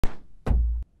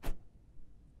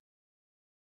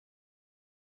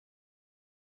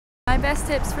My best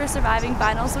tips for surviving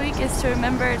finals week is to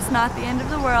remember it's not the end of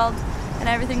the world and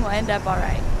everything will end up all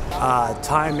right.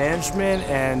 Time management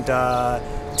and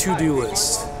to-do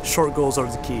lists. Short goals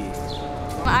are the key.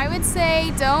 I would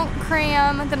say don't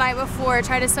cram the night before.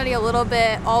 Try to study a little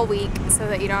bit all week so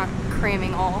that you're not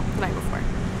cramming all the night before.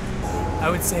 I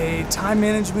would say time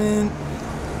management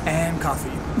and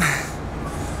coffee.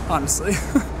 Honestly,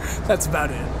 that's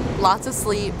about it. Lots of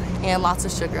sleep and lots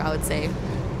of sugar, I would say.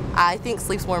 I think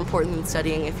sleep's more important than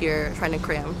studying if you're trying to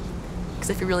cram, because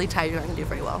if you're really tired, you're not going to do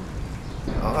very well.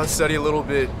 Study a little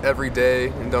bit every day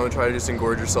and don't try to just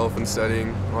engorge yourself in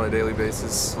studying on a daily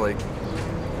basis. Like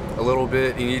a little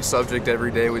bit in each subject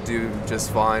every day would do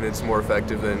just fine. It's more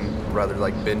effective than rather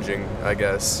like binging, I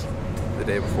guess, the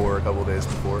day before, a couple days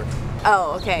before.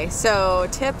 Oh, okay. So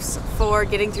tips for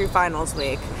getting through finals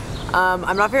week.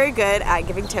 I'm not very good at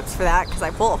giving tips for that because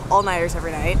I pull all-nighters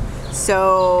every night.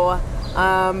 So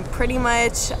pretty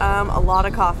much a lot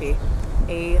of coffee.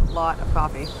 A lot of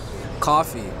coffee.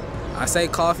 Coffee. I say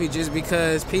coffee just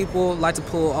because people like to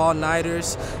pull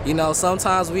all-nighters. You know,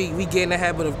 sometimes we get in the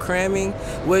habit of cramming,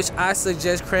 which I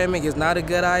suggest cramming is not a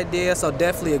good idea. So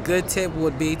definitely a good tip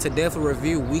would be to definitely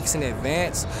review weeks in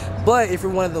advance. But if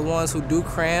you're one of the ones who do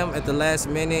cram at the last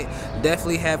minute,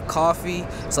 definitely have coffee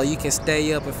so you can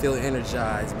stay up and feel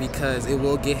energized, because it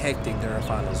will get hectic during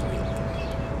finals week.